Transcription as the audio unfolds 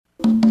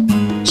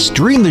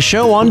stream the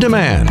show on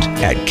demand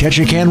at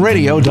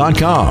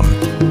ketchikanradio.com.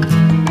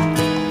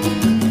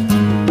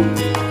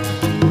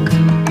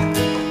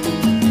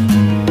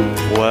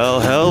 Well,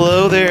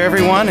 hello there,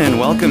 everyone, and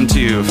welcome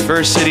to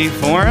First City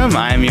Forum.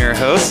 I'm your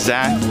host,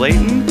 Zach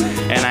Layton,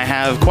 and I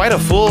have quite a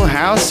full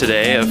house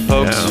today of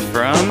folks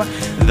from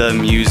the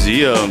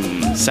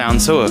museum.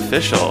 Sounds so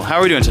official. How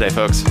are we doing today,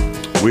 folks?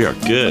 We are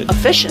good.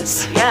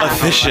 Officious, yeah.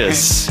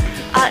 Officious.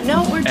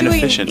 No, we're And doing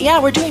efficient.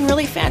 we're doing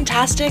really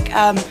fantastic.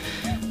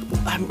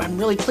 I'm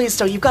really pleased.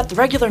 So you've got the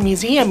regular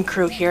museum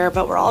crew here,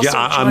 but we're also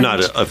I'm not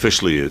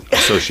officially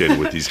associated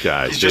with these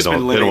guys. He's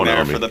been living want to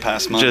there own me. for the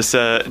past month.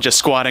 Just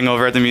squatting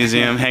over at the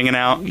museum, hanging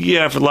out.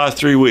 Yeah, for the last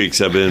 3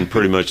 weeks, I've been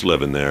pretty much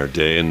living there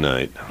day and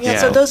night. Yeah,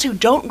 so those who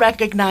don't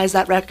recognize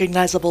that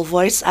recognizable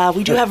voice,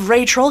 we do have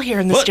Ray Troll here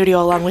in the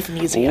studio along with the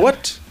museum.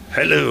 What?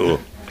 Hello.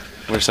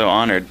 We're so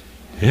honored.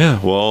 Yeah,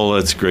 well,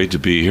 it's great to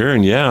be here.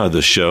 And yeah,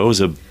 the show is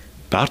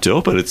about to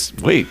open. It's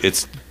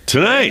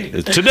tonight.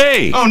 It's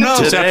today. Oh, no.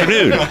 This Today.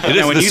 afternoon. It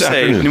is Now, this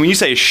afternoon. when you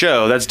say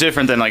show, that's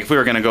different than like if we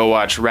were going to go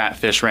watch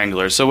Ratfish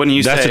Wranglers. So when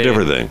you That's say a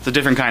different thing. It's a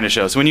different kind of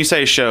show. So when you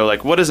say show,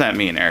 like what does that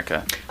mean,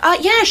 Erica?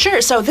 Yeah,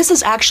 sure. So this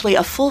is actually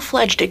a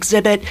full-fledged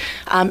exhibit,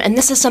 and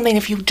this is something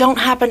if you don't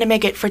happen to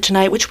make it for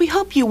tonight, which we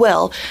hope you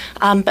will,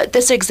 but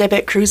this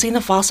exhibit, Cruising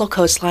the Fossil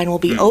Coastline, will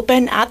be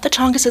open at the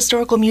Tongass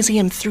Historical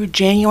Museum through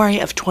January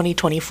of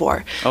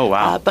 2024. Oh,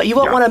 wow. But you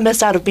won't want to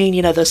miss out of being,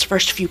 those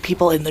first few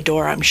people in the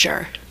door, I'm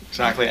sure.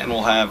 Exactly, and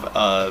we'll have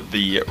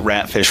the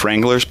Ratfish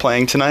Wranglers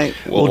playing tonight.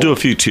 We'll do a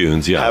few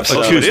tunes, yeah. Have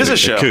some- it is a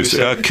show.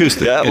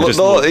 Acoustic. Yeah, And just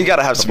you got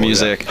to have some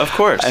music. Of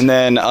course. And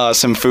then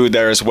some food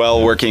there as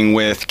well, working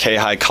with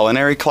K-High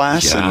Culinary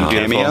Class Yeah. and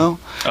Cameo.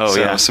 Oh, so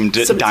yeah. Some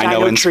Some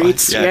dino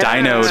treats. Yeah,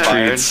 Dino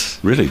inspired. treats.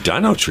 Really,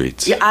 dino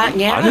treats. Yeah. I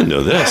didn't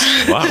know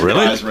this. Wow,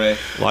 really? Surprise, Ray.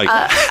 Like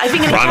I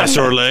think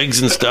dinosaur legs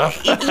and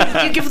stuff?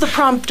 you give the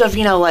prompt of,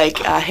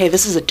 hey,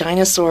 this is a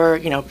dinosaur,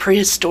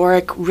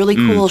 prehistoric, really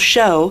cool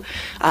show,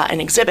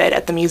 an exhibit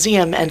at the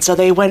museum. And so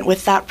they went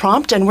with that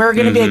prompt, and we're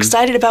going to be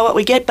excited about what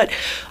we get, but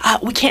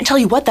we can't tell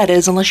you what that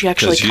is unless you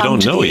actually Because you come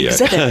don't to know the it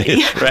yet. exhibit.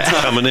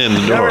 It's coming in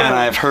the door. And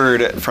I've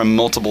heard from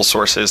multiple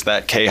sources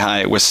that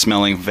K-High was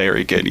smelling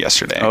very good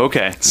yesterday.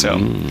 Okay. So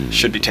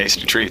should be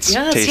tasty treats.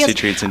 Yes, Tasty yes.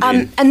 treats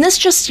indeed. And this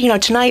just,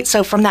 tonight,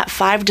 so from that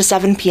 5 to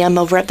 7 p.m.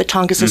 over at the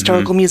Tongass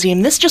Historical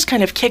Museum, this just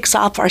kind of kicks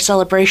off our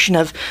celebration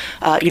of,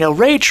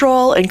 Ray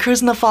Troll and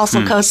Cruising the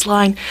Fossil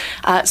Coastline.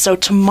 So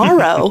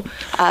tomorrow,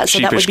 so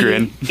that would Sheepish be...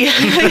 grin. Yeah,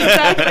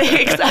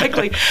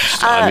 exactly.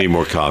 I need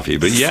more coffee,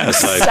 but yes.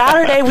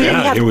 Saturday, we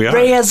have here we are.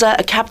 Ray as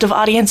a captive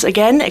audience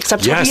again,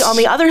 except he'll be Yes. on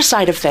the other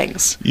side of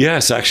things.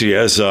 Yes, actually,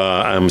 as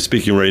I'm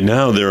speaking right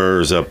now,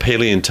 there's a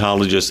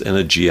paleontologist and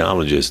a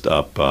geologist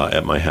up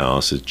at my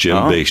house. It's Jim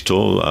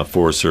Bechtel,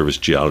 Forest Service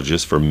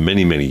geologist for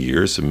many, many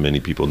years. And many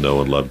people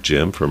know and love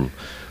Jim from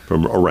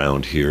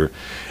around here.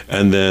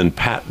 And then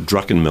Pat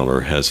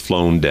Druckenmiller has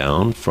flown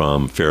down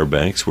from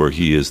Fairbanks, where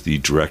he is the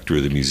director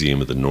of the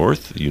Museum of the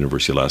North,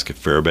 University of Alaska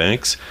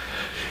Fairbanks.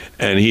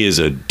 And he is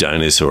a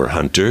dinosaur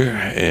hunter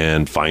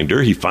and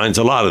finder. He finds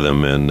a lot of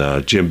them.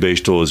 And Jim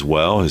Bechtel as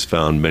well has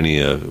found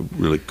many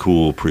really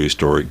cool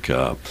prehistoric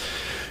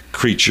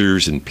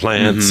creatures and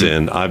plants.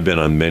 And I've been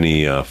on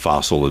many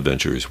fossil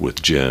adventures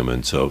with Jim.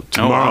 And so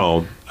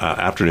tomorrow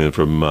afternoon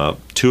from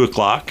 2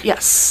 o'clock,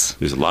 Yes.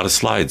 there's a lot of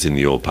slides in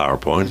the old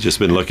PowerPoint. Just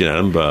been looking at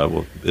them.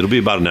 Well, it'll be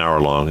about an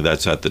hour long.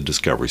 That's at the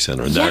Discovery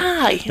Center. And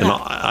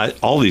and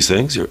all these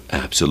things are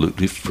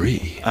absolutely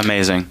free.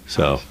 Amazing.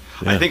 So...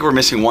 I think we're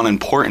missing one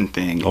important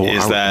thing,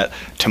 is that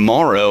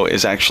tomorrow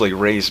is actually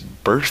Ray's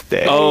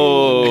birthday.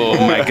 Oh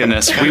my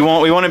goodness. We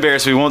won't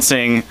embarrass. We won't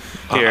sing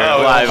here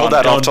live. Hold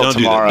that off till don't do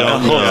that. tomorrow.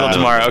 Don't- Hold it till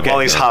tomorrow. Okay.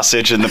 While he's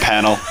hostage in the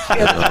panel.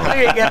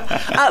 There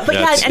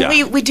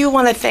you go. We do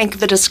want to thank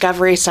the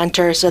Discovery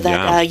Center, so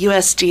that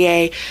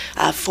USDA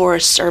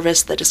Forest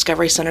Service, the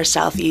Discovery Center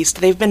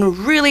Southeast, they've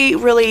been really,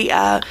 really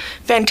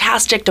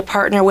fantastic to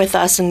partner with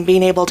us and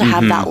being able to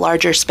have that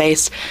larger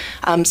space.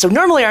 So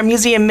normally our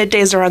museum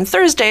middays are on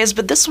Thursdays,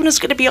 but this one is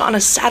going to be on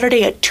a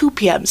Saturday at 2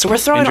 p.m. So we're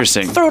throwing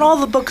all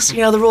the books,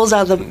 the rules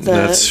out of the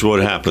That's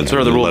what happens.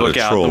 Throw the when you rule let book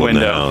a out troll the in the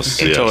window. house.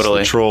 Totally.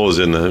 The troll is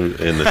in the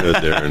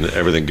hood there, and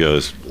everything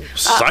goes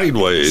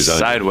sideways.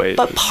 Sideways.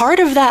 But part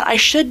of that I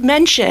should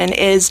mention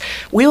is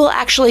we will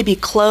actually be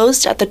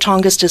closed at the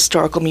Tongass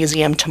Historical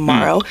Museum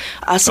tomorrow,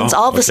 since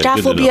all of the staff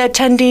good will to be know.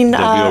 attending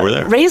They'll be over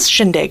there. Ray's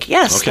Shindig.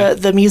 Yes, Okay.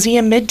 the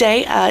museum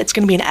midday. It's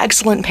going to be an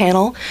excellent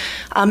panel.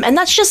 And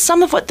that's just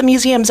some of what the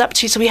museum's up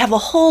to. So we have a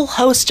whole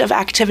host of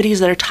activities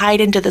that are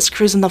tied into this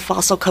Cruising the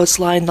Fossil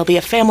Coastline. There'll be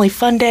a family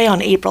fun day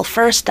on April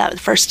 1st, that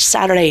first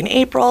Saturday in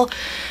April.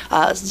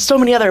 So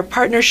many other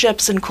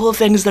partnerships and cool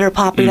things that are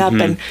popping up.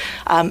 And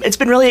it's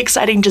been really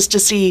exciting just to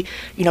see,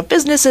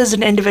 businesses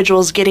and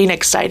individuals getting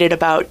excited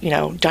about,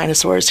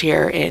 dinosaurs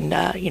here in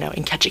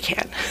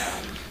Ketchikan.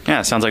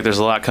 Yeah, it sounds like there's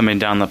a lot coming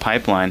down the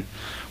pipeline.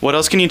 What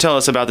else can you tell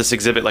us about this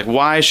exhibit? Like,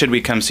 why should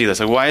we come see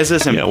this? Like, why is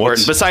this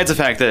important? Besides the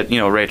fact that,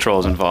 Ray Troll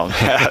is involved.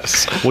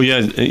 Yes. Well,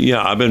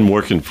 yeah. I've been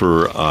working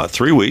for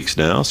 3 weeks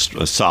now,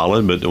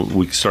 solid. But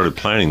we started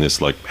planning this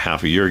like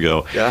half a year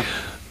ago. Yeah.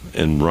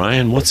 And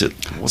Ryan, what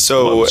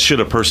should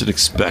a person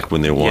expect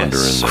when they wander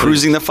in there?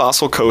 Cruising the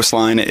Fossil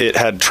Coastline, it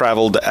had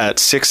traveled at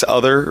 6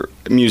 other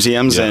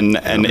museums and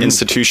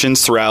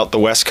institutions throughout the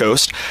West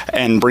Coast.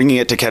 And bringing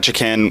it to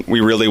Ketchikan,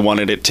 we really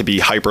wanted it to be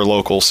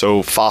hyper-local,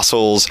 so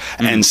fossils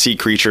and sea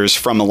creatures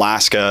from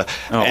Alaska,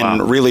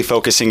 really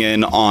focusing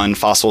in on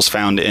fossils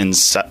found in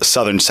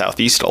southern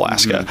southeast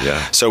Alaska.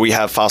 So we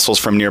have fossils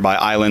from nearby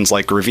islands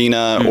like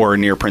Gravina or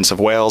near Prince of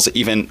Wales,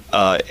 even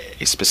a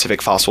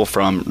specific fossil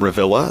from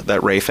Revilla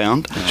that Ray found.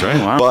 That's right.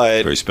 Wow.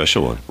 But very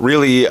special one.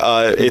 Really,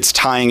 it's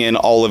tying in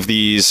all of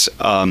these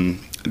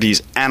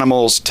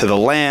animals to the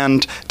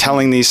land,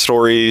 telling these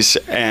stories,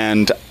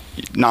 and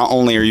not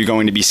only are you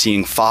going to be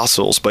seeing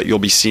fossils, but you'll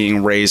be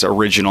seeing Ray's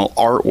original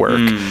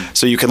artwork.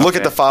 So you can look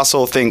at the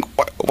fossil, think,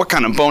 what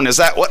kind of bone is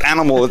that? What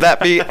animal would that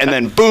be? And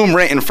then boom,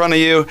 right in front of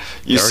you,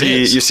 you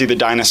see the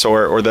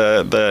dinosaur or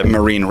the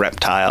marine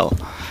reptile.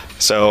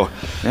 So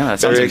that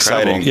sounds very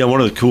incredible. exciting. Yeah,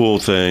 one of the cool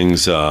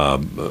things,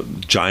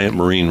 giant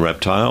marine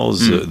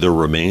reptiles, their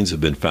remains have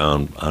been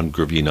found on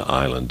Gravina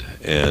Island,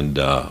 and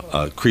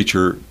a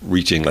creature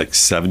reaching like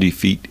 70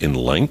 feet in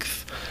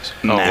length.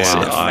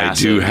 Massive. I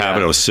do have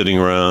it. I was sitting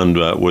around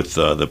with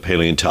the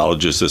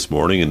paleontologist this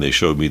morning, and they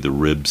showed me the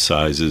rib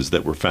sizes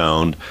that were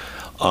found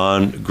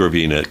on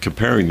Gravina,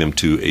 comparing them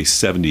to a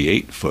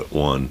 78-foot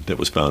one that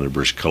was found in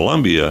British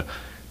Columbia.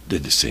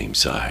 Did the same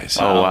size.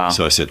 Oh, wow.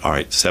 So I said, all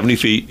right, 70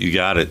 feet, you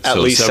got it. At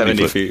least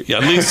 70 feet. Yeah,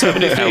 at least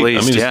 70 feet. At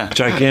least, it's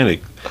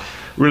gigantic.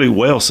 Really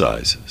whale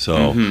size.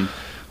 So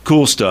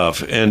cool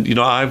stuff. And,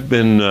 I've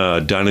been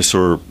a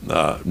dinosaur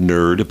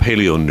nerd, a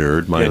paleo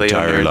nerd my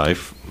entire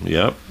life.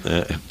 Yep.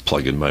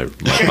 Plugging my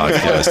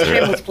podcast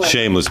there.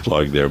 Shameless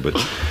plug there.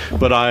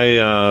 But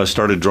I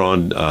started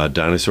drawing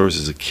dinosaurs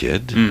as a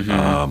kid.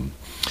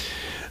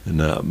 And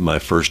my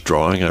first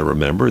drawing I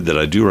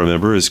do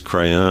remember is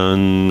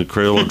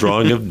Crayola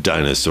drawing of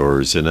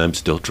dinosaurs, and I'm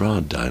still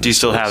drawing dinosaurs. Do you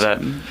still have that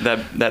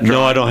drawing?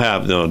 No, I don't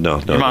have. No.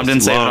 Your mom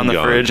didn't save it on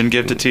the fridge and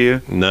give it to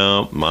you?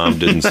 No, Mom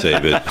didn't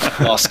save it.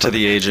 Lost to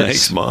the ages.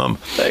 Thanks, Mom.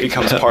 That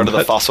becomes part of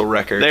the fossil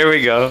record. There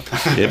we go.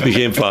 It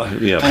became part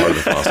of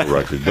the fossil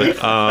record.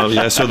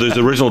 But so there's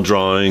original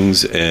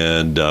drawings,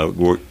 and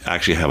we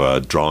actually have a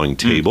drawing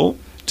table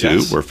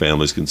too, where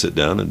families can sit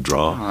down and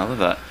draw. Oh, I love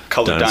that.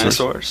 Colored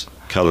dinosaurs.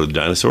 Color the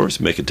dinosaurs,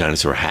 make a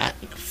dinosaur hat.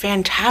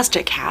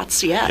 Fantastic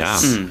hats,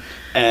 yes. Yeah.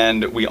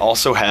 And we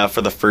also have,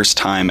 for the first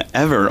time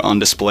ever on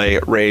display,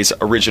 Ray's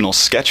original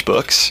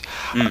sketchbooks.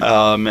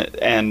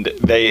 And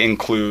they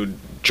include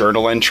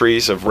journal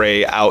entries of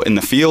Ray out in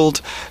the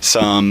field,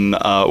 some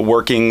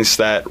workings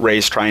that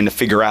Ray's trying to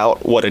figure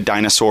out what a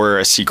dinosaur or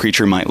a sea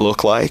creature might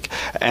look like,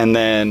 and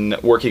then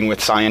working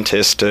with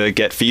scientists to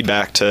get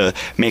feedback to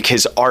make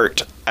his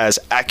art as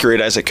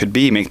accurate as it could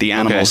be, make the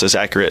animals as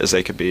accurate as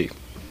they could be.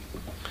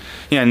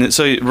 Yeah, and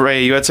so,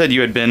 Ray, you had said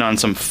you had been on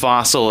some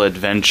fossil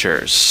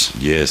adventures.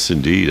 Yes,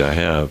 indeed, I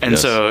have. And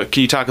so,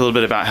 can you talk a little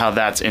bit about how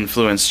that's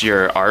influenced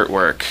your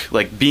artwork,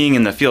 like being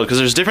in the field? Because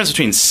there's a difference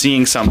between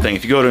seeing something,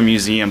 if you go to a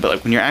museum, but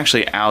like when you're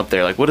actually out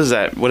there, like what does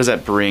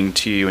that bring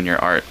to you in your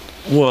art?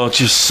 Well, it's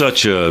just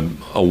such a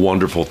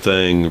wonderful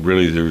thing.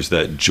 Really, there's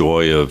that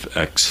joy of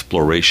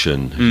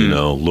exploration,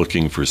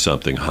 looking for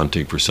something,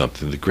 hunting for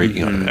something. The great,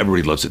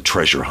 everybody loves a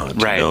treasure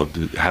hunt, right.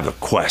 To have a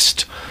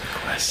quest.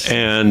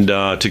 And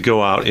to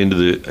go out into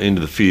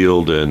the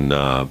field and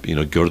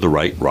go to the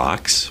right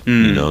rocks.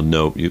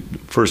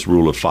 First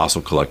rule of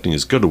fossil collecting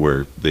is go to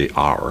where they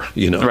are.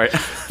 Right.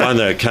 Find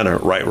the kind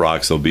of right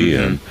rocks they'll be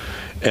in.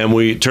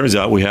 And turns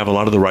out we have a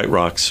lot of the right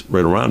rocks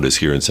right around us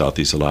here in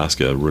Southeast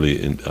Alaska. Really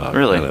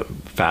kind of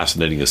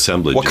fascinating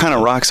assemblage. What kind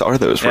of rocks are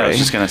those, Ray? Yeah, I was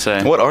just going to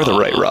say. What are the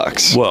right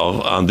rocks?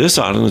 Well, on this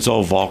island, it's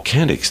all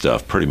volcanic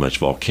stuff, pretty much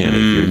volcanic.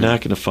 You're not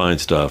going to find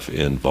stuff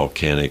in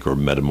volcanic or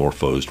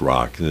metamorphosed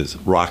rock. It's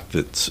rock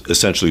that's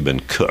essentially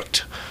been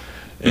cooked.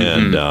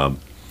 And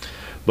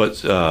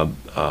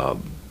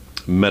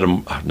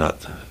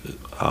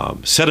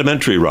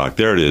sedimentary rock,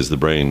 there it is, the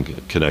brain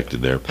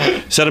connected there.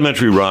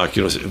 Sedimentary rock,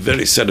 is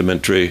very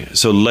sedimentary,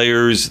 so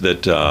layers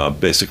that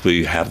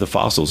basically have the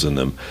fossils in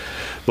them.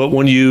 But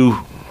when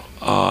you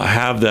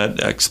have that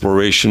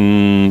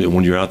exploration,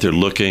 when you're out there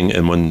looking,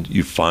 and when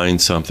you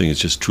find something, it's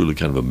just truly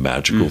kind of a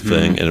magical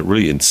thing, and it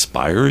really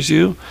inspires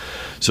you.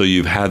 So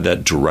you've had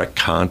that direct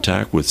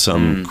contact with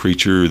some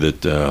creature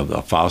that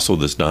a fossil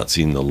that's not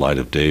seen the light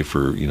of day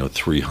for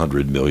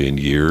 300 million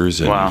years,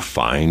 and you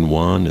find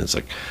one, and it's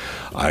like,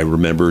 I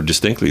remember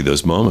distinctly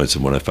those moments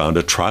when I found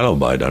a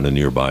trilobite on a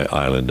nearby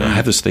island. I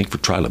have this thing for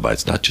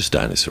trilobites, not just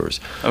dinosaurs.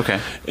 Okay.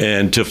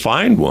 And to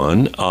find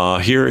one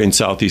here in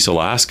Southeast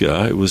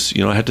Alaska, it was,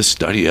 I had to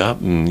study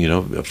up and,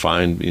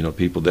 find,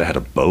 people that had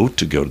a boat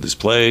to go to this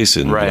place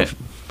and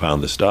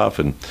found the stuff.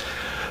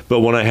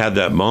 But when I had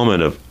that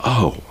moment of,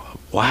 oh,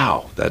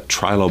 wow, that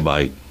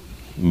trilobite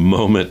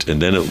moment,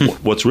 and then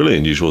what's really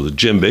unusual, that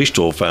Jim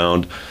Bechtel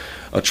found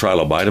a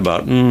trilobite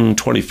about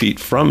 20 feet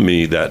from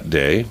me that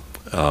day.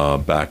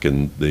 Back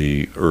in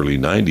the early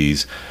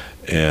 90s,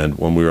 and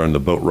when we were on the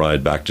boat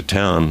ride back to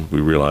town, we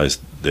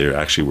realized there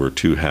actually were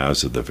two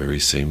halves of the very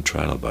same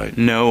trilobite.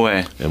 No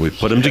way. And we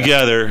put them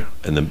together,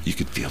 and then you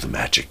could feel the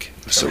magic.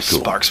 It was so cool.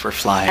 Sparks were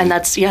flying. And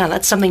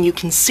that's something you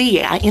can see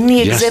in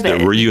the exhibit. Yes,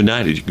 they were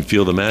united. You can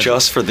feel the magic.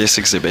 Just for this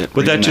exhibit.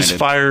 But that just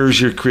fires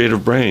your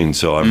creative brain.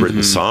 So I've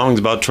written songs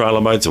about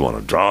trilobites. I want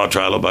to draw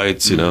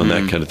trilobites, and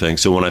that kind of thing.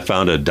 So when I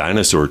found a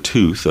dinosaur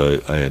tooth,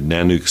 a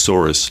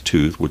Nanuqsaurus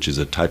tooth, which is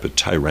a type of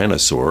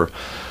tyrannosaur,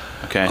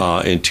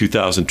 in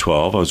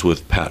 2012, I was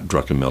with Pat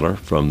Druckenmiller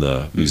from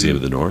the Museum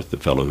of the North, the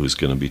fellow who's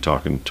going to be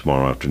talking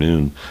tomorrow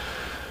afternoon.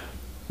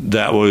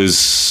 That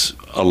was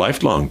a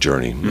lifelong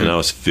journey. And I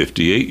was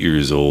 58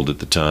 years old at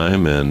the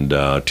time, and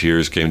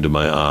tears came to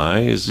my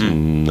eyes,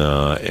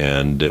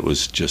 and it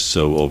was just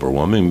so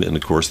overwhelming. And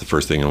of course, the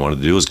first thing I wanted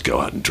to do was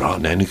go out and draw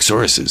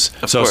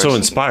Nanuqsauruses. So I was so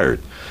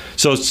inspired.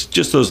 So it's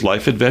just those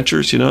life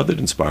adventures, that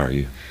inspire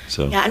you.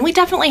 So. Yeah, and we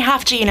definitely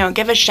have to,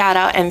 give a shout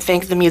out and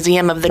thank the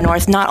Museum of the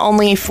North, not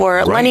only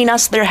for lending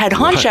us their head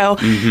honcho,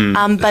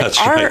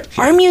 but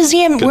our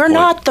museum, we're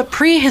not the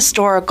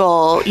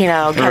prehistorical,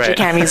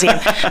 Ketchikan Museum.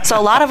 So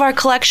a lot of our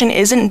collection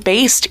isn't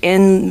based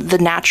in the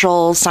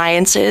natural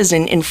sciences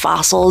and in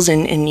fossils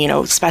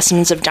and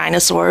specimens of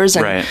dinosaurs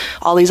and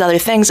all these other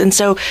things. And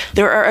so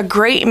there are a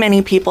great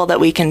many people that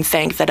we can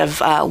thank that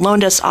have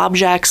loaned us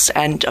objects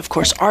and, of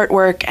course,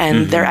 artwork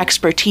and their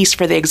expertise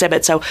for the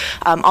exhibit. So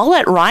I'll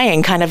let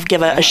Ryan kind of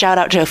give a shout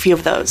out to a few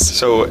of those.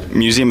 So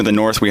Museum of the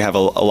North, we have a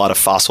lot of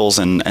fossils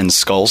and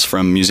skulls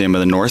from Museum of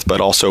the North, but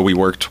also we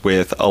worked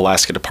with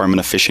Alaska Department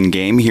of Fish and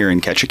Game here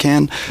in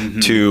Ketchikan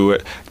to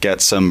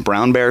get some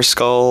brown bear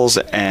skulls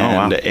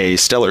and a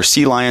stellar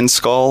sea lion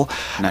skull,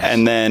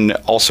 and then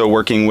also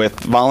working with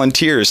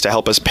volunteers to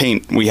help us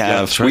paint. We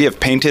have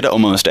painted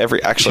almost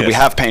we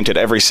have painted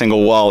every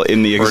single wall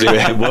in the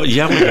exhibit. Well, we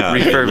have.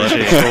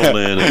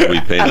 We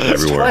painted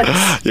everywhere.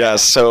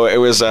 Yes, so it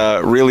was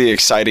really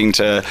exciting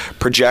to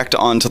project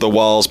onto the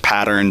walls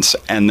patterns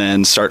and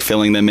then start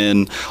filling them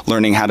in,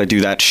 learning how to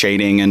do that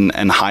shading and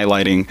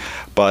highlighting.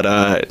 But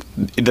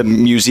the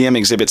museum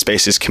exhibit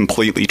space is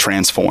completely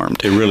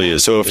transformed. It really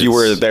is. So if you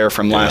were there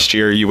from last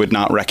year, you would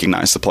not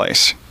recognize the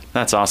place.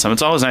 That's awesome.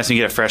 It's always nice when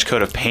you get a fresh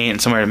coat of paint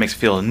and somewhere that makes it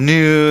feel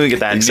new. You get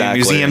that new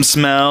museum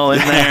smell in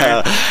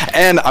there.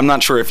 And I'm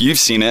not sure if you've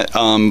seen it,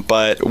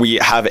 but we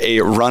have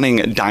a running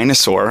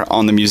dinosaur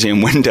on the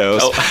museum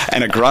windows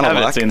and a grunalak. I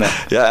haven't seen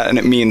that. Yeah, and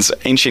it means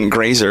ancient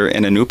grazer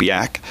in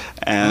Inupiaq.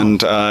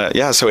 And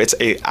so it's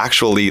a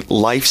actually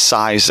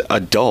life-size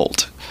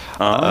adult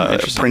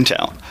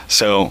printout.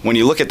 So when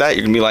you look at that,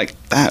 you're going to be like,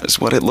 that is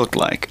what it looked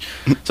like.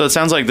 So it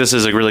sounds like this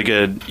is a really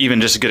good,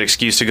 even just a good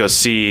excuse to go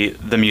see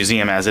the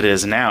museum as it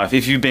is now.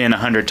 If you've been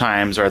 100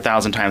 times or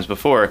 1,000 times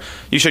before,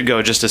 you should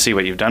go just to see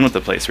what you've done with the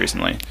place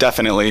recently.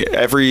 Definitely.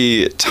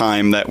 Every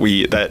time that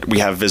we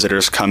have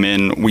visitors come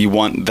in, we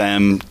want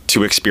them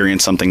to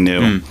experience something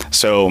new.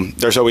 So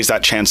there's always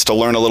that chance to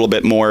learn a little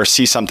bit more,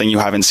 see something you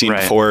haven't seen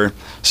before.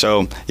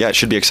 So yeah, it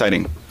should be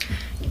exciting.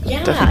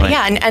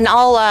 And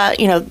I'll,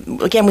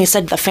 again, we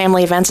said the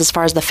family events as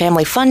far as the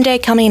Family Fun Day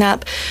coming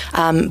up.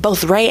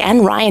 Both Ray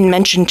and Ryan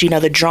mentioned,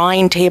 the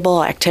drawing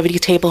table, activity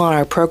table in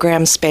our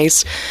program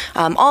space.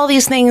 All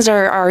these things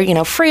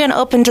are free and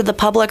open to the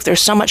public.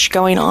 There's so much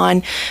going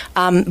on.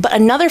 But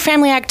another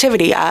family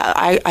activity,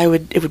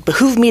 it would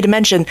behoove me to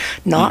mention,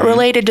 not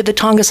related to the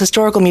Tongass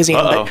Historical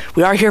Museum, but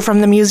we are here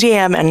from the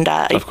museum, and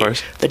of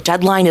course, the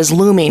deadline is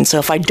looming. So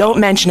if I don't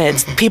mention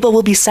it, people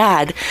will be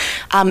sad.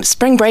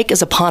 Spring break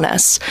is upon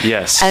us.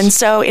 Yes. And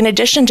so in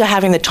addition to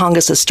having the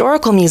Tongass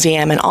Historical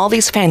Museum and all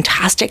these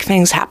fantastic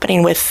things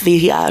happening with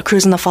the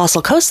Crusin the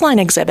Fossil Coastline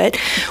exhibit,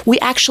 we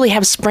actually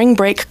have spring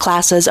break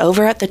classes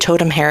over at the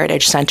Totem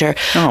Heritage Center.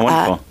 Oh,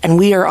 wonderful. And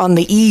we are on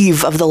the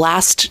eve of the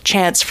last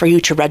chance for you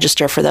to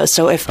register for those.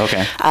 So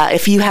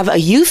if you have a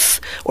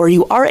youth or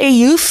you are a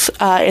youth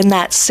in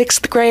that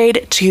 6th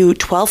grade to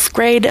 12th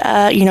grade,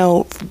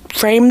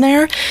 frame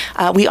there,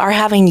 we are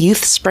having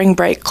youth spring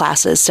break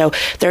classes. So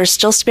there's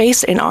still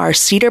space in our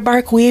cedar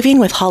bark weaving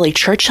with Holly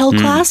Churchill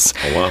class.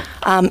 Oh,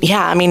 wow.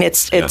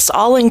 It's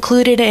all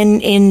included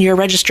in your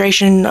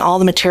registration, all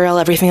the material,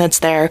 everything that's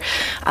there.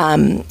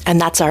 And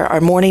that's our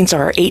mornings,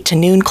 our 8 to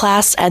noon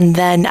class. And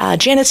then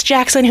Janice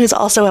Jackson, who's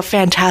also a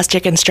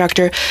fantastic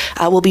instructor,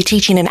 will be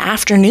teaching an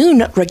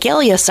afternoon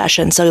regalia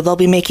session. So they'll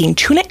be making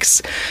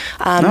tunics.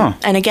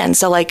 And again,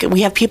 so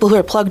we have people who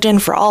are plugged in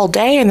for all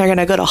day, and they're going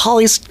to go to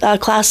Holly's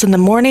class in the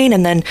morning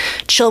and then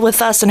chill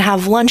with us and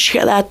have lunch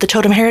at the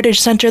Totem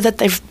Heritage Center that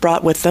they've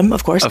brought with them,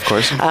 of course.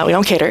 We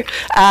don't cater.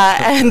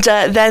 And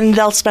then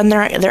they'll spend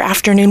their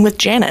afternoon with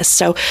Janice.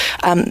 So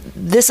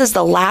this is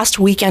the last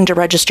weekend to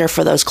register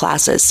for those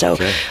classes. So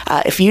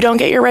if you don't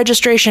get your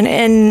registration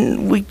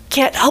in, we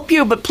can't help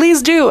you, but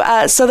please do.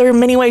 So there are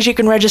many ways you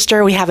can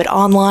register. We have it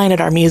online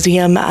at our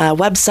museum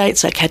website,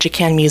 so at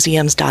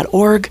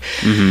ketchikanmuseums.org.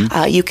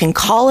 You can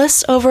call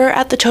us over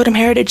at the Totem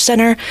Heritage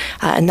Center,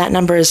 and that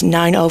number is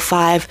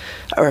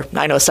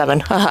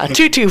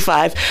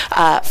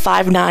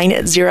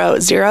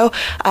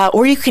 225-5900,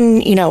 or you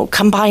can,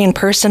 come by in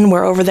person.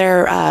 We're over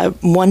there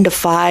 1 to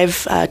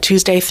 5,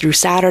 Tuesday through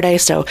Saturday.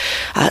 So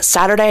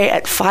Saturday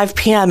at 5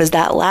 p.m. is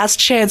that last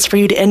chance for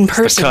you to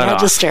in-person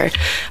register.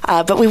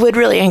 But we would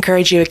really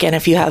encourage you, again,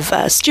 if you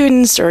have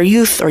students or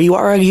youth, or you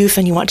are a youth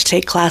and you want to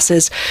take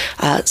classes,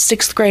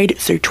 6th grade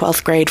through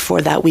 12th grade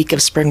for that week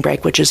of spring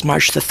break, which is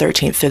March the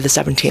 13th through the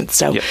 17th.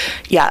 So,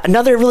 yeah,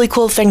 another really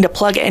cool thing to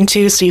plug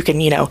into, so you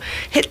can,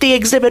 hit the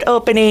exhibit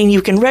opening,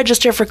 you can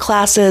register for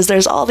classes.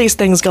 There's all these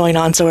things going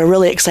on, so we're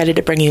really excited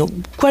to bring you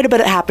quite a bit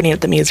happening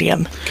at the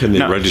museum. Can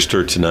they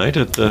register tonight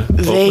at the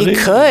They opening?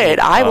 Could.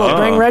 I will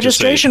bring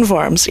registration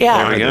forms.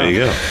 Yeah. There you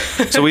go.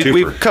 So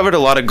we've covered a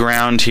lot of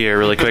ground here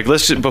really quick.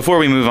 Before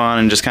we move on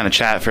and just kind of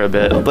chat for a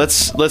bit,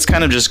 let's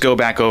kind of just go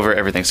back over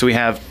everything. So we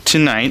have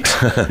tonight.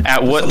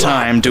 At what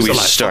time do we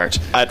start?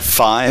 At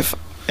 5.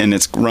 And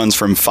it runs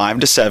from 5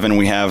 to 7.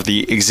 We have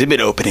the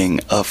exhibit opening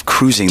of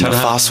Cruising the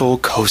Fossil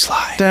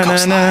Coastline.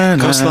 Coastline.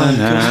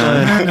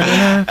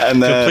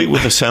 And then, complete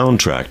with a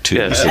soundtrack, too.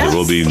 Yes. So there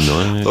will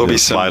be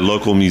some by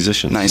local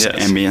musicians. Nice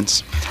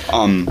ambience.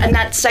 And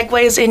that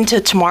segues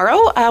into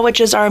tomorrow, which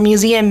is our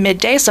museum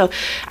midday. So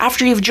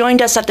after you've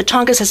joined us at the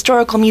Tongass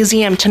Historical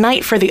Museum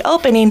tonight for the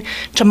opening,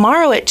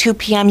 tomorrow at 2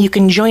 p.m. you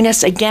can join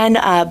us again,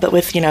 but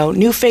with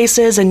new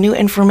faces and new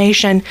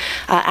information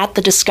at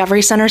the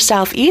Discovery Center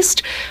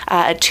Southeast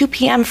at 2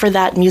 p.m. for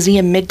that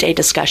museum midday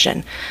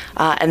discussion.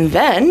 And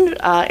then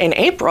in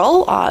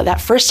April, that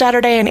first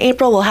Saturday in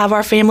April, we'll have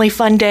our family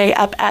fun day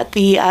up at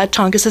the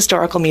Tongass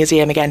Historical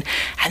Museum again.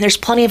 And there's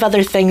plenty of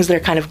other things that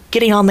are kind of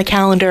getting on the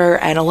calendar,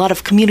 and a lot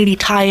of community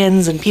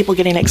tie-ins and people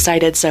getting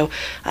excited. So,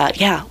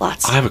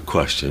 lots. I have a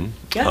question.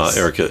 Yes.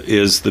 Erica,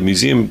 is the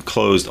museum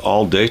closed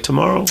all day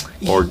tomorrow?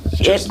 Or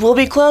it will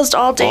be closed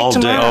all day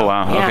tomorrow. Oh,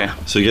 wow. Yeah. Okay.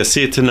 So you got to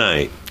see it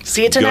tonight.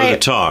 See it tonight. Go to the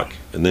talk.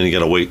 And then you got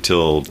to wait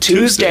till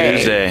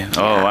Tuesday.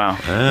 Oh, wow.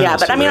 Yeah,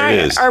 but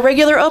our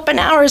regular open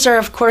hours are,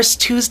 of course,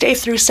 Tuesday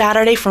through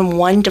Saturday from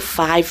 1 to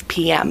 5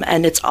 p.m.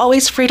 And it's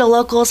always free to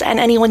locals and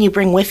anyone you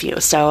bring with you.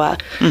 So,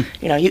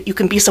 you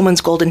can be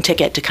someone's golden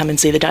ticket to come and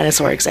see the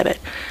dinosaur exhibit.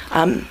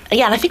 And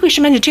I think we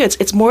should mention, too,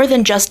 it's more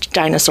than just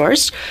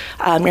dinosaurs.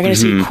 You're going to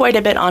see quite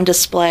a bit on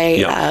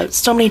display.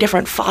 So many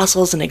different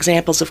fossils and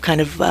examples of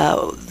kind of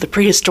the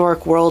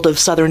prehistoric world of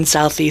southern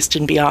Southeast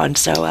and beyond.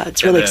 So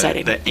it's really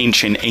exciting. The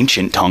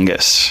ancient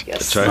Tongass.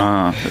 Yes. That's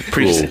right.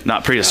 Cool.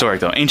 Not prehistoric,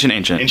 though. Ancient.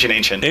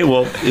 Hey,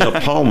 well,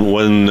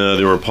 when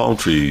there were palm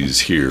trees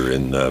here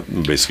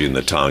basically in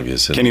the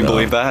Tongass. Can you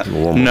believe that?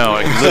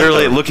 No,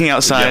 literally looking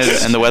outside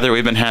and the weather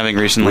we've been having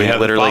recently, I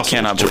literally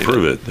cannot believe to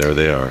prove it. There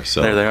they are.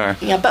 So there they are.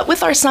 Yeah, but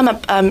with our sum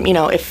up,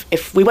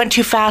 if we went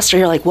too fast or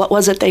you're like, what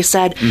was it they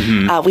said?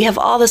 We have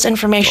all this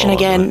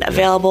information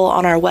available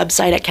on our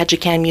website at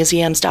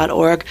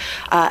ketchikanmuseums.org.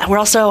 We're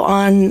also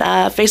on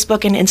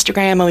Facebook and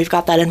Instagram, and we've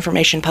got that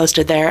information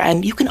posted there.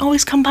 And you can always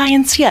come by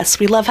and see us.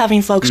 We love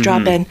having folks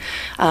drop in.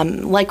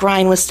 Like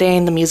Ryan was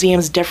saying, the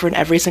museum's different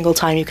every single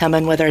time you come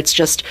in, whether it's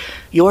just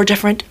you're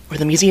different or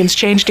the museum's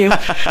changed you, or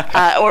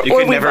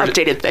we've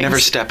updated things. Never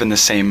step in the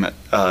same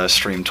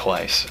stream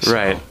twice. So.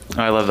 Right.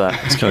 Oh, I love that.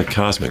 It's kind of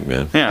cosmic,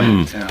 man.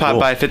 Yeah. Pop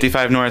by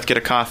 55 North, get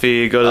a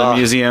coffee, go to the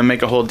museum,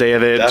 make a whole day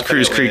of it.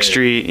 Cruise Creek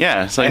Street.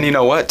 Yeah. It's like, and you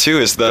know what, too,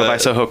 is go by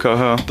Soho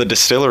Coho. The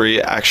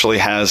distillery actually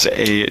has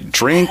a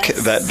drink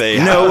that they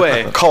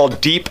have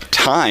called Deep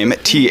Time,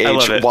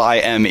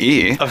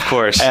 THYME. Of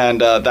course.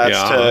 And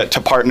that's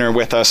to partner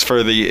with us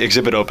for the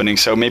exhibit opening.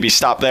 So maybe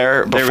stop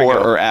there before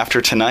or after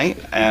tonight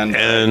and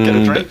get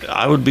a drink.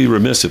 I would be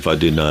remiss if I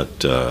did not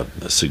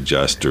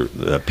suggest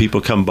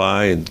people come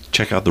by and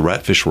check out the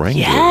Ratfish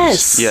Wranglers.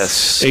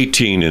 Yes.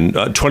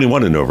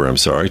 21 and over,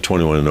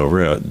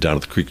 down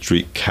at the Creek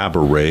Street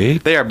Cabaret.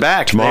 They are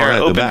back. Tomorrow, they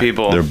are open,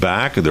 people. They're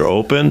back. They're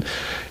open.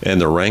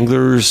 And the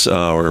Wranglers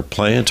are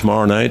playing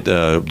tomorrow night.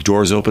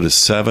 Doors open at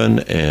 7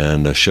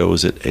 and the show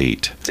is at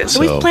 8. So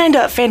we've planned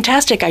a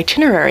fantastic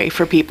itinerary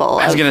for people.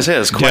 I was going to say,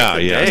 it's quite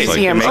the day.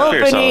 Museum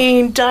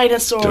opening,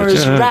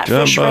 dinosaurs,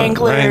 Ratfish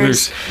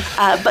Wranglers.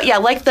 But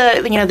like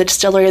the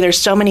distillery, there's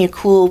so many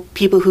cool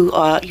people who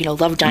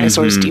love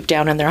dinosaurs deep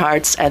down in their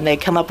hearts, and they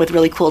come up with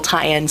really cool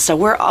tie-ins. So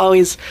we're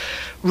always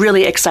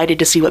really excited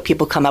to see what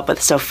people come up with.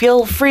 So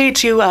feel free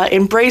to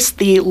embrace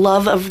the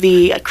love of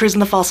the Cruising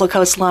the Fossil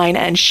Coastline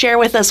and share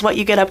with us what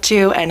you get up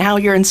to and how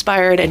you're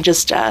inspired and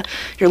just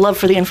your love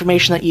for the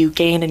information that you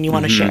gain and you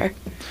want to share.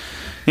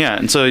 Yeah,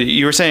 and so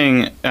you were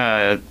saying,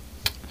 Ray,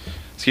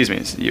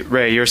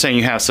 you were saying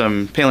you have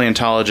some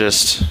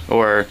paleontologists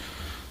or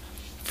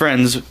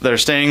friends that are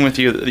staying with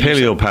you.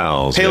 Paleo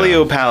pals.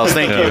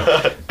 Thank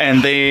you.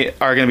 And they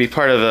are going to be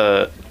part of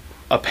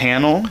a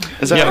panel?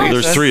 Is that what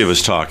there's 3 of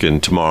us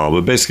talking tomorrow,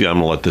 but basically I'm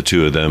going to let the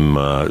 2 of them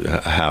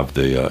have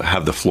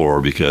the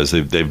floor because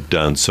they've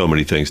done so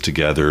many things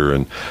together,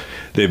 and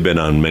they've been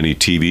on many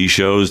TV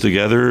shows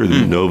together,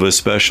 Nova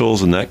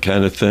specials and that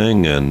kind of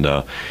thing, and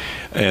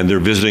they're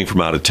visiting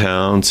from out of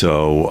town,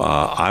 so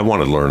I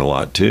want to learn a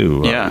lot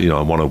too.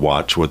 I want to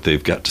watch what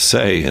they've got to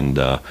say, and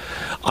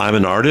I'm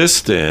an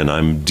artist and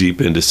I'm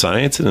deep into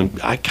science, and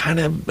I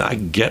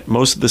get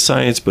most of the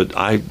science, but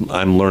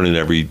I'm learning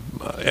every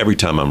every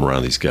time I'm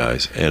around these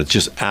guys, and it's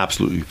just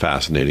absolutely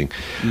fascinating.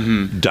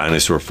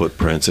 Dinosaur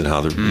footprints and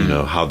how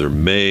they're how they're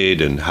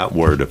made and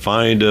where to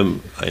find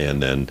them,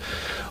 and then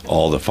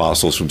all the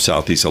fossils from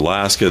Southeast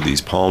Alaska,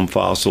 these palm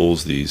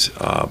fossils,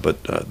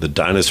 but the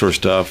dinosaur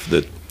stuff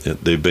that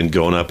they've been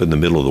going up in the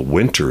middle of the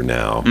winter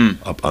now,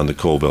 up on the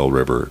Colville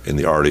River in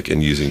the Arctic,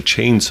 and using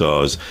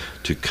chainsaws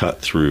to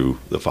cut through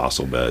the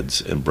fossil beds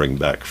and bring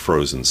back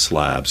frozen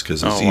slabs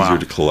because it's easier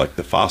to collect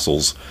the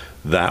fossils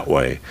that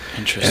way.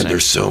 Interesting. And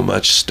there's so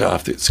much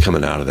stuff that's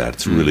coming out of that.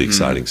 It's really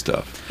exciting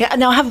stuff. Yeah.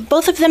 Now, have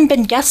both of them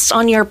been guests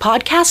on your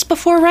podcast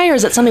before, Ray, or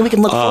is it something we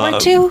can look forward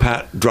to?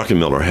 Pat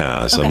Druckenmiller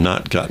has. Okay. I've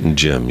not gotten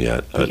Jim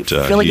yet. But you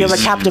feel like you have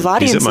a captive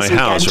audience He's at my this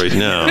house weekend. right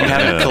now. I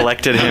haven't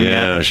collected him yet.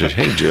 Yeah, I said,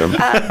 hey, Jim.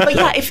 But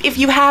yeah, if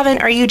you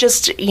haven't, or you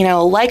just,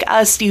 like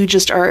us, you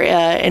just are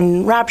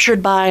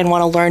enraptured by and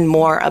want to learn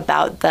more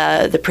about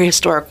the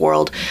prehistoric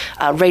world,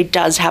 Ray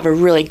does have a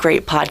really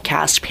great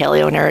podcast,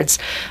 Paleo Nerds.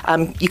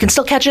 You can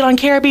still catch it on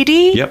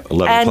KRBD. Yep,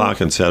 11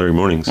 o'clock on Saturday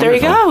mornings. There you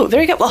go.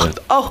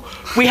 Well,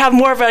 we have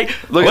more of a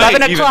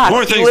 11 o'clock.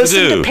 more You things to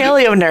listen do. to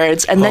Paleo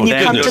Nerds, and then you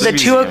then come go to to the the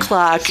 2 museum.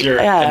 o'clock.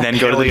 And then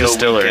go to the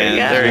distillery. Weekend.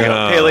 There you go.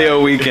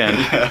 Paleo weekend.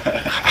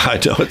 I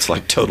know, it's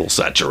like total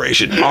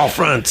saturation. All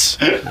fronts.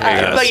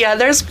 But yeah,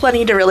 there's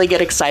plenty to really get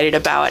excited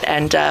about,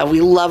 and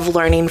we love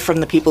learning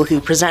from the people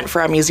who present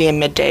for our museum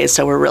middays,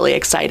 so we're really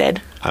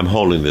excited. I'm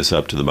holding this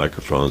up to the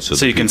microphone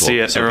so you can see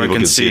it. So Everyone people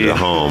can can see it see. at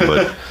home.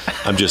 But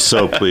I'm just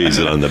so pleased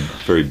that on the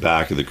very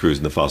back of the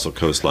Crusin the Fossil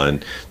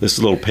Coastline, this is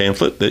a little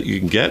pamphlet that you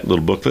can get, a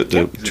little booklet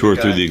to tour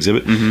through the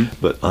exhibit.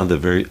 But on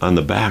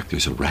the back,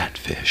 there's a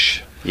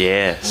ratfish.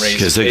 Yes.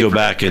 Because they go favorite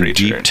back in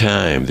creature. deep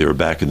time. They were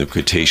back in the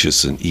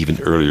Cretaceous and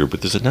even earlier.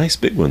 But there's a nice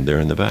big one there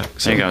in the back.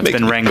 So There you go. It's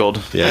been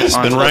wrangled. Yeah, it's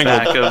onto been the wrangled.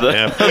 back of the,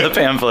 Yeah. of the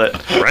pamphlet.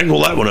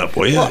 Wrangle that one up,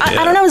 will you? Well,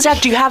 I don't know,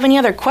 Zach, do you have any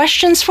other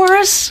questions for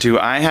us? Do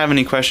I have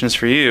any questions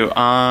for you?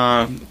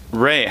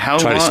 Ray,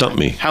 Try to stump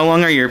me. How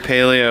long are your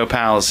paleo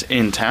pals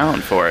in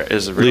town for?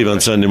 Is the real Leave on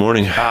question. Sunday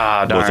morning.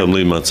 Ah, Both of them darn.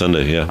 leave on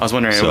Sunday, yeah. I was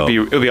wondering, So, it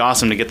would be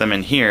awesome to get them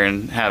in here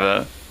and have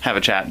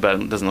a chat,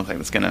 but it doesn't look like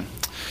it's gonna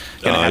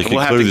you happen.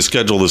 can clear the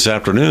schedule this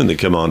afternoon to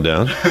come on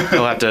down.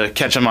 We'll have to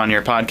catch them on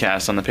your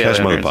podcast on the Paleo Catch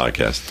them on the Nerds.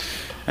 podcast.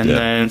 And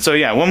Yeah.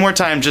 then, one more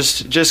time,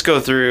 just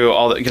go through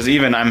all the, because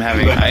even I'm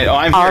having,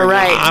 I'm All here.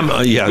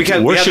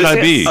 right. Where should I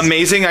be?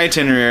 Amazing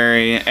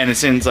itinerary, and it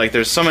seems like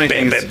there's so many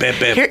things. Here's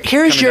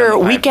coming your down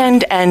the pipe.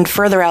 weekend and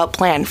further out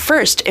plan.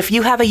 First, if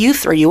you have a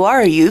youth or you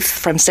are a youth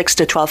from 6th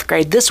to 12th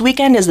grade, this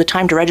weekend is the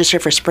time to register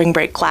for spring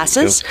break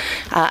classes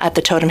at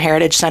the Totem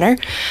Heritage Center.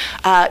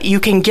 You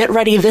can get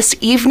ready this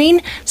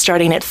evening,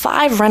 starting at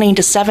 5, running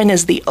to 7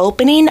 is the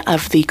opening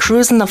of the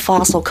Crusin the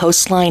Fossil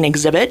Coastline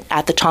exhibit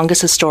at the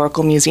Tongass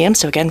Historical Museum.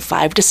 So again,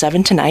 5 to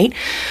 7 tonight.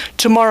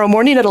 Tomorrow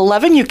morning at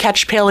 11, you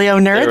catch Paleo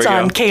Nerds There we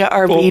on go.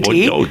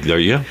 KRBD. Oh, there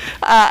you go.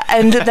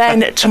 And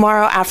then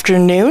tomorrow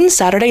afternoon,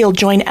 Saturday, you'll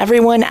join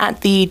everyone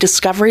at the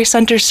Discovery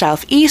Center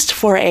Southeast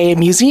for a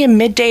museum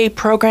midday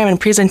program and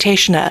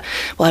presentation.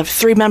 We'll have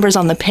 3 members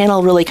on the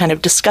panel really kind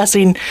of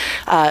discussing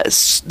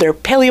their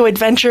paleo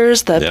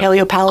adventures, the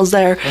paleo pals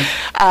there.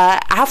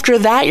 After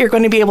that, you're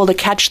going to be able to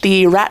catch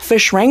the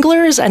Ratfish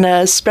Wranglers and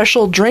a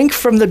special drink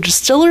from the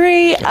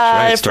distillery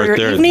Right, for start your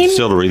there evening. at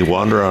Distillery,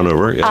 wander on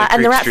over. Yeah.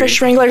 And the Creek Ratfish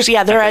Street. Wranglers,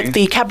 they're Okay. at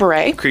the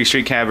Cabaret. Creek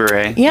Street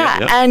Cabaret. Yeah,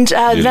 Yep. and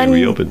Usually then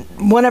reopen.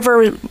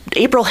 whenever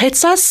April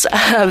hits us,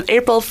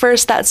 April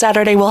 1st, that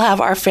Saturday, we'll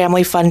have our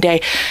family fun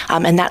day,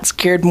 and that's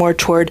geared more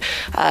toward,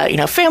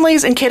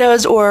 families and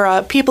kiddos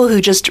or people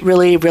who just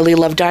really, really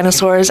love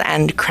dinosaurs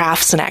and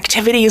crafts and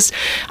activities.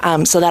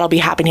 So that'll be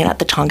happening at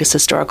the Tongass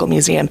Historical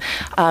Museum.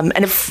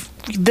 And if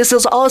this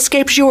is all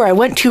escapes you or I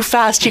went too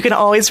fast, you can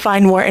always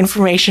find more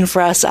information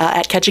for us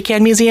at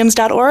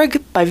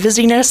ketchikanmuseums.org by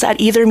visiting us at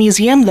either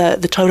museum,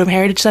 the Totem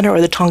Heritage Center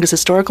or the Tongass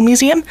Historical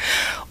Museum,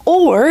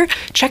 or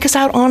check us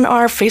out on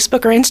our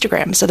Facebook or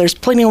Instagram. So there's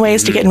plenty of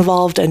ways to get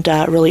involved and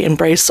really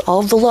embrace all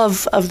of the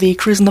love of the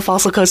Crusin the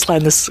Fossil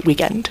Coastline this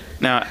weekend.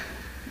 Now,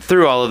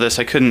 through all of this,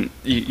 I couldn't.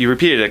 You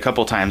repeated it a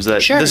couple times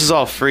that Sure. this is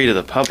all free to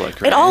the public.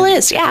 Right? It all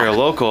is, If yeah. you're a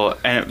local,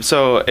 and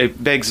so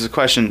it begs the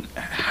question: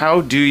 how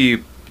do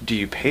you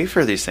pay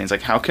for these things?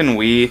 Like, how can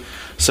we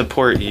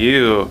support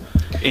you?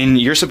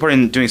 You're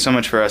supporting doing so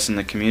much for us in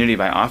the community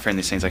by offering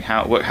these things. Like,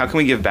 how can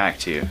we give back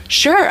to you?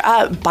 Sure,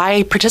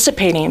 by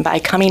participating, by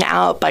coming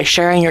out, by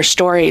sharing your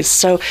stories.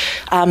 So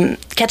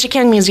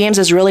Ketchikan Museums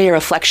is really a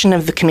reflection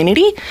of the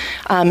community.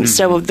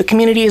 So the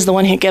community is the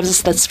one who gives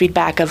us this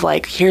feedback of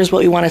like, here's what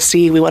we want to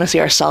see. We want to see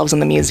ourselves in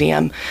the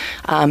museum.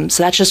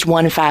 So that's just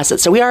one facet.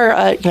 So we are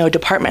a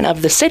department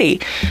of the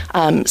city.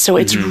 So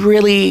it's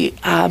really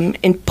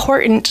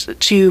important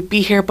to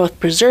be here both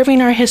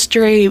preserving our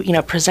history,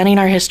 presenting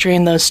our history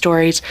in those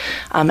stories, stories,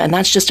 and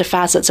that's just a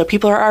facet. So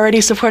people are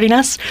already supporting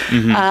us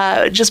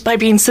just by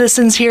being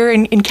citizens here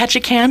in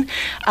Ketchikan.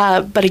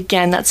 But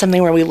again, that's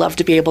something where we love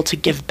to be able to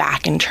give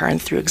back in turn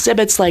through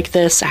exhibits like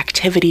this,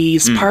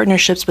 activities,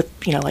 partnerships with,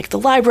 like the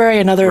library,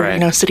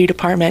 another, city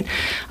department,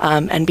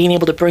 and being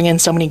able to bring in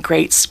so many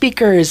great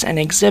speakers and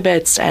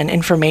exhibits and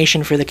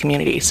information for the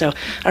community. So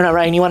I don't know,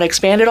 Ryan, you want to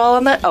expand it all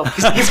on that? Oh,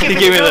 he's he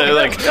gave me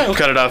the,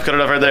 cut it off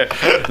right there.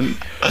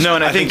 No,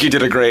 and I think you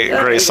did a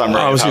great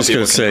summary. I was just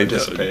going to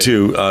say,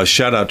 too,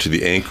 shout out to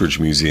the Anchorage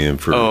Museum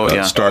for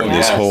starting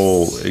this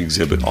whole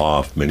exhibit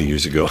off many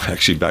years ago.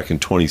 Actually, back in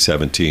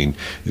 2017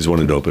 is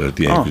when it opened at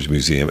the Anchorage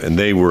Museum, and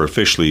they were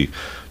officially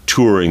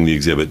touring the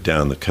exhibit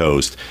down the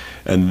coast.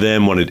 And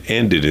then when it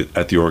ended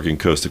at the Oregon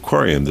Coast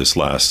Aquarium this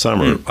last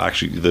summer,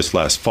 actually this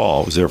last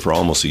fall, I was there for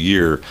almost a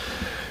year.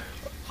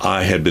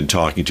 I had been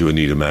talking to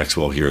Anita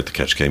Maxwell here at the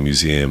Ketchikan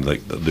Museum,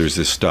 like there's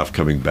this stuff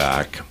coming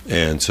back.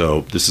 And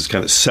so this is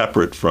kind of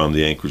separate from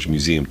the Anchorage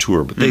Museum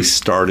tour, but they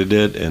started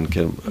it and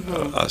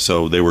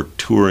so they were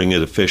touring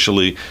it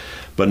officially.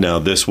 But now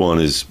this one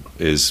is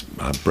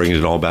bringing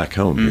it all back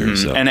home here.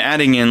 So. And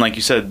adding in, like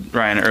you said,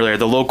 Ryan, earlier,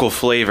 the local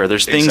flavor.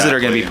 There's things that are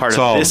going to be part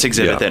of this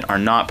exhibit that are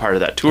not part of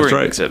that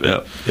touring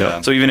exhibit.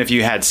 Yeah. So even if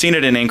you had seen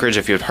it in Anchorage,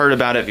 if you had heard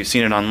about it, if you've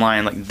seen it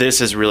online, like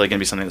this is really going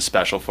to be something that's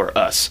special for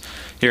us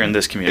here in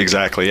this community.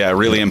 Exactly, yeah,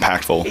 really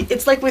impactful.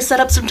 It's like we set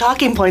up some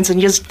talking points and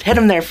just hit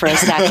them there for a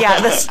sec. Yeah,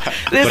 this is...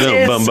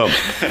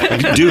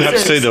 I do have to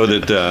say, though,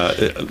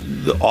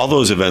 that all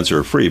those events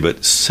are free,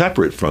 but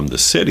separate from the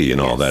city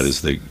and all that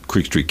is the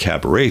Creek Street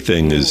Cabaret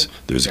thing there's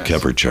a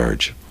cover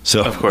charge.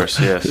 So of course,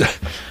 yes.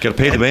 Got to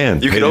pay the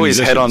band. You could always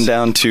head on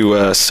down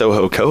to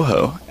Soho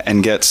Coho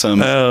and get some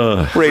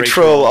Ray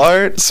Troll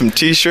art, some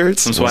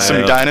T-shirts,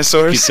 some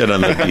dinosaurs. Keep that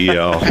on the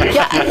DL.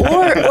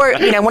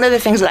 Yeah, or one of the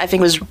things that I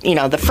think was,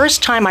 the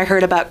first time I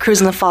heard about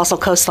Crusin the Fossil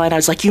Coastline, I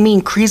was like, you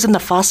mean Crusin the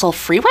Fossil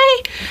Freeway?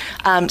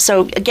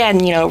 So again,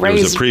 Ray's...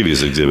 It was a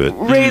previous exhibit.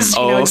 Ray's,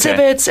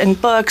 exhibits and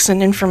books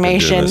and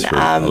information. For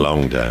a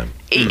long time.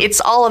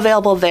 It's all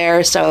available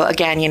there. So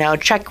again,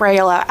 check Ray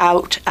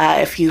out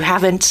if you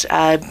haven't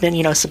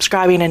been,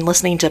 subscribing and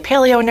listening to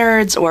Paleo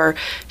Nerds or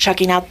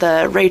checking out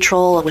the Ray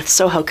Troll with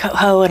Soho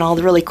Coho and all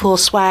the really cool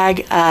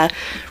swag.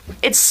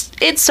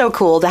 It's so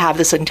cool to have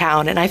this in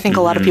town, and I think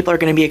a lot of people are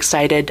going to be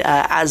excited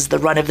as the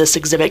run of this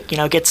exhibit,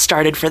 gets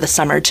started for the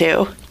summer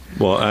too.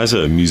 Well, as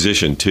a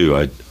musician too,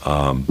 I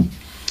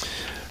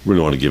really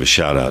want to give a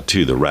shout out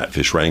to the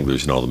Ratfish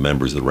Wranglers and all the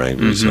members of the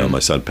Wranglers. My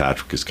son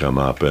Patrick has come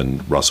up,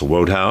 and Russell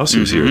Wodehouse,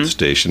 who's here at the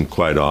station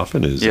quite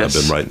often, I've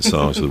been writing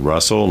songs with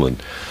Russell,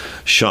 and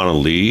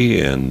Shauna Lee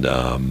and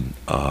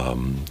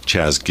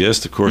Chaz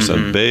Gist, of course,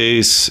 on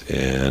bass,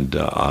 and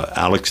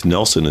Alex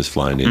Nelson is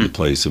flying in to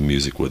play some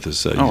music with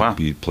us. He'll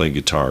be playing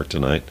guitar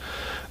tonight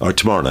or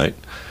tomorrow night.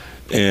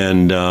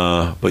 And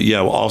but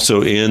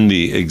also in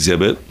the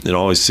exhibit, it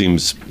always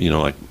seems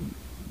like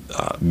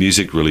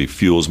music really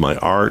fuels my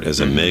art as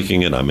I'm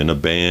making it. I'm in a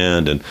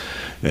band,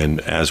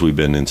 and as we've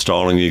been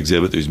installing the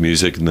exhibit, there's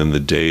music, and then the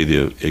day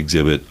the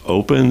exhibit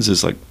opens,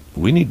 it's like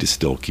we need to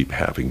still keep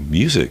having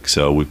music.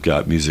 So we've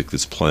got music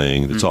that's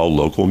playing. That's all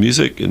local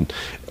music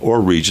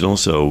or regional.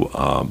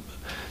 So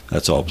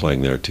that's all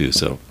playing there too.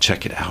 So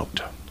check it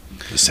out.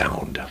 The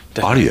sound,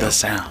 audio, the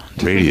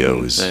sound,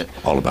 radio is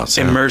all about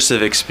sound.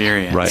 Immersive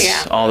experience, right?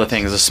 Yeah. All the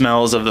things, the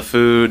smells of the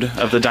food,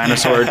 of the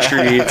dinosaur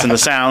treats, and the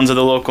sounds of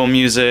the local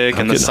music,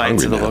 and the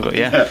sights of the local.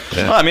 Yeah.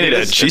 Well, I need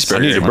a cheeseburger. I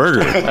need a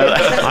burger.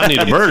 I need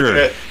a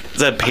burger. Is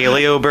that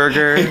paleo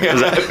burger?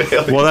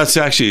 Well, that's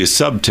actually a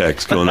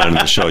subtext going on in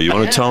the show. You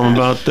want to tell them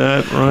about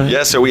that, right?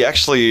 Yeah. So we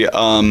actually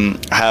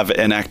have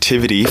an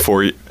activity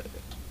for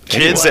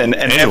kids and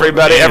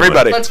everybody.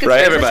 Let's get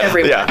right?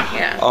 Everybody.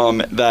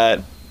 Yeah.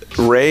 That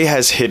Ray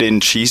has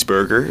hidden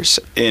cheeseburgers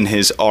in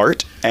his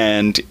art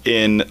and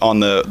on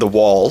the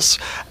walls,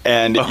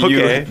 and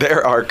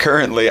there are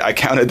currently, I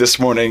counted this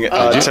morning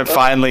to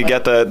finally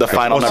get the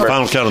final number. What's the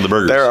final count of the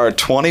burgers? There are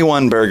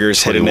 21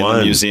 burgers hidden in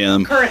the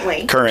museum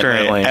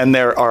currently, and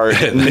there are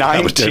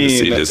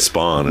 19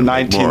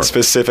 more.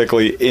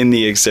 Specifically in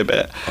the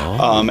exhibit,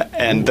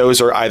 and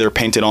those are either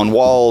painted on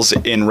walls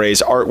in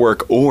Ray's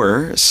artwork,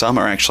 or some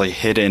are actually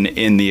hidden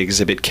in the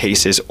exhibit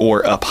cases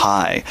or up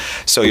high.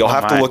 So you'll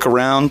have to look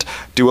around,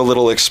 do a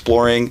little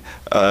exploring.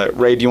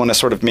 Ray, do you want to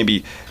sort of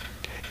maybe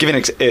give an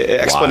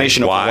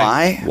explanation of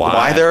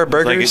why there are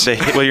burgers? Like you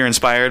say, you're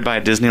inspired by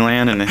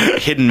Disneyland and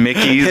hidden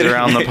Mickeys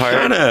around the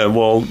park.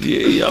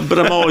 But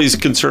I'm always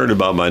concerned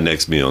about my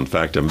next meal. In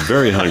fact, I'm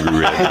very hungry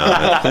right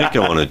now. I think I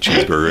want a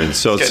cheeseburger, and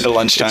so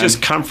it's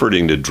just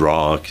comforting to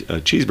draw a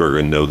cheeseburger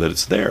and know that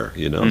it's there.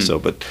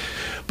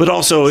 But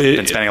also,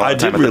 I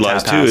did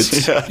realize too,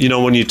 it's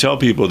when you tell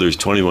people there's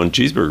 21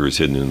 cheeseburgers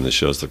hidden in the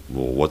show, it's like,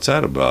 well, what's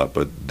that about?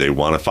 But they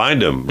want to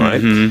find them,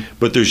 right?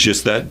 But there's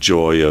just that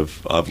joy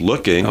of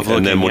looking,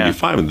 and then when you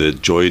find them, the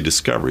joy of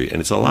discovery, and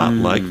it's a lot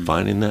like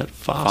finding that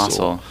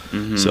fossil.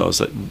 So it's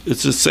like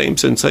it's the same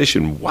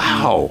sensation.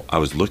 Wow, I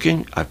was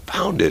looking, I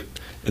found it,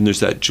 and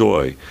there's that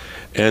joy,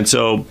 and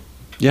so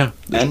Yeah,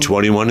 there's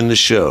 21 in the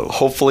show.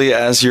 Hopefully,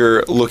 as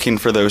you're looking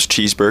for those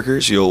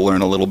cheeseburgers, you'll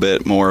learn a little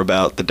bit more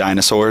about the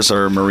dinosaurs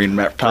or marine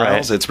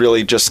reptiles. Right. It's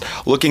really just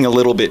looking a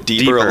little bit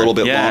deeper, a little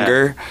bit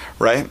longer,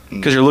 right?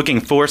 Because you're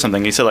looking for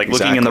something. You said like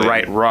looking in the Exactly.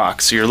 right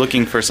rocks. So you're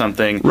looking for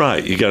something.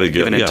 Right, you got to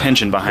get An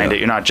intention behind it.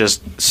 You're not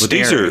just But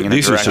staring in a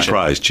these are direction.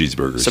 surprise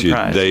cheeseburgers.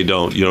 Surprise. You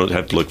don't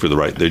have to look for the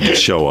right. They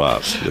just show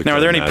up. They're Now, are kinda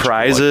there any magical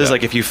prizes? that.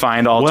 Like if you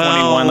find all Well,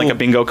 21, like a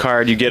bingo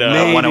card, you get a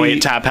maybe-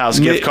 108 Tap House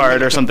gift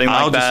card or something like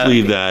I'll that? just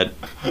leave that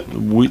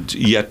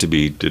yet to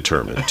be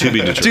determined. To be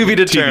determined. To be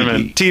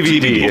determined.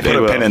 TBD. if Put you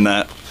a will. pin in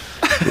that.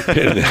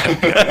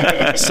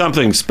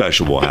 Something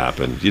special will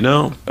happen,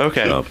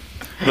 Okay. So,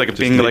 Like a just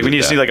bingo, leave like we it need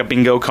to at see that. like a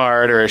bingo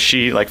card or a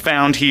sheet, like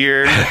found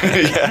here.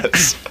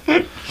 Yes.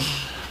 Well,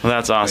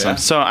 that's awesome. Yeah.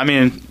 So, I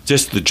mean,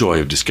 just the joy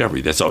of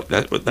discovery. That's all.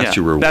 That's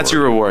your reward. That's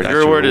your reward. That's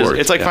Your reward is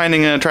it's like yeah.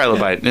 finding a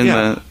trilobite in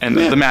Yeah.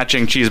 the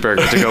matching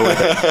cheeseburger to go with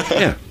it.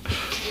 Yeah.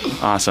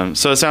 Awesome.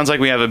 So it sounds like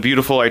we have a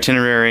beautiful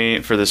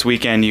itinerary for this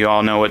weekend. You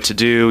all know what to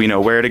do. You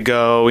know where to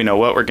go. You know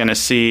what we're gonna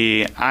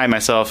see. I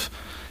myself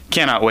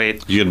cannot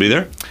wait. You gonna be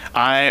there?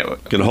 I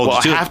Gonna hold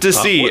you to I it? have to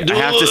see. What- I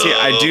have to see.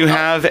 I do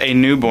have a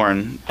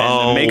newborn,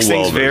 and it makes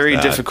things well, there's very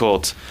that.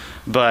 difficult.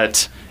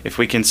 But if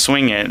we can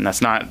swing it, and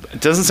that's not, it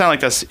doesn't sound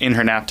like that's in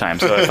her nap time.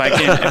 So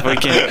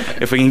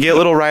if we can get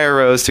little Raya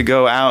Rose to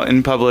go out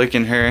in public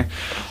in her,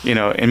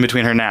 in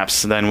between her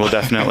naps, then we'll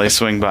definitely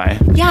swing by.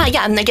 Yeah,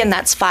 and again,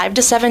 that's 5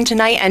 to 7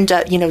 tonight. And,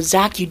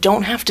 Zach, you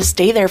don't have to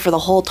stay there for the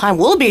whole time.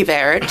 We'll be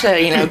there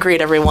to,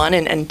 greet everyone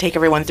and take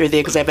everyone through the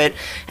exhibit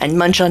and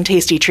munch on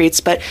tasty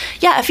treats. But,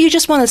 yeah, if you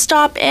just want to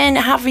stop in,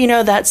 have,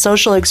 that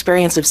social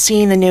experience of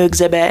seeing the new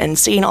exhibit and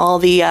seeing all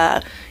the,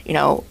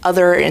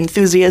 other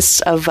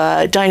enthusiasts of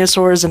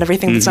dinosaurs and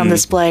everything that's on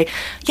display,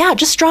 yeah,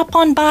 just drop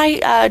on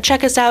by,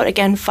 check us out,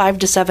 again, 5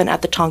 to 7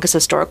 at the Tongass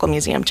Historical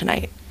Museum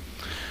tonight.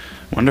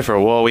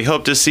 Wonderful. Well, we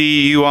hope to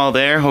see you all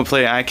there.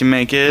 Hopefully I can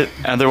make it.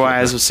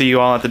 Otherwise, we'll see you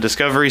all at the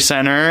Discovery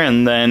Center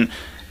and then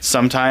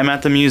sometime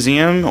at the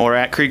museum or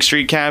at Creek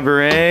Street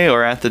Cabaret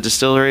or at the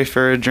distillery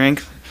for a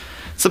drink.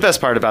 It's the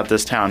best part about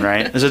this town,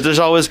 right? Is that there's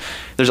always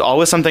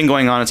something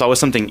going on. It's always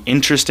something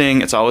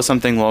interesting. It's always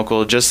something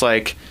local, just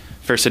like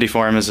First City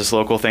Forum is this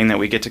local thing that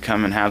we get to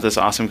come and have this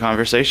awesome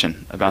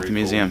conversation about the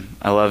museum.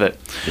 I love it.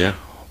 Yeah.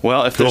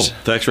 Well, if Cool. there's...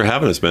 Thanks for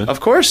having us, man. Of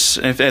course.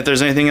 If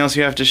there's anything else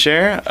you have to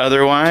share,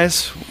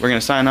 otherwise, we're going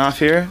to sign off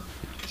here.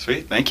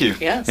 Sweet. Thank you.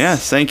 Yes.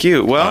 Yes, thank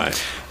you. Well, Bye.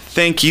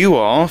 thank you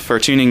all for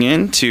tuning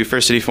in to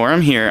First City Forum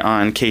here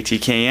on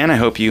KTKN. I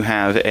hope you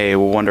have a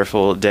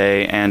wonderful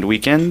day and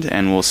weekend,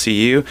 and we'll see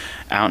you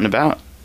out and about.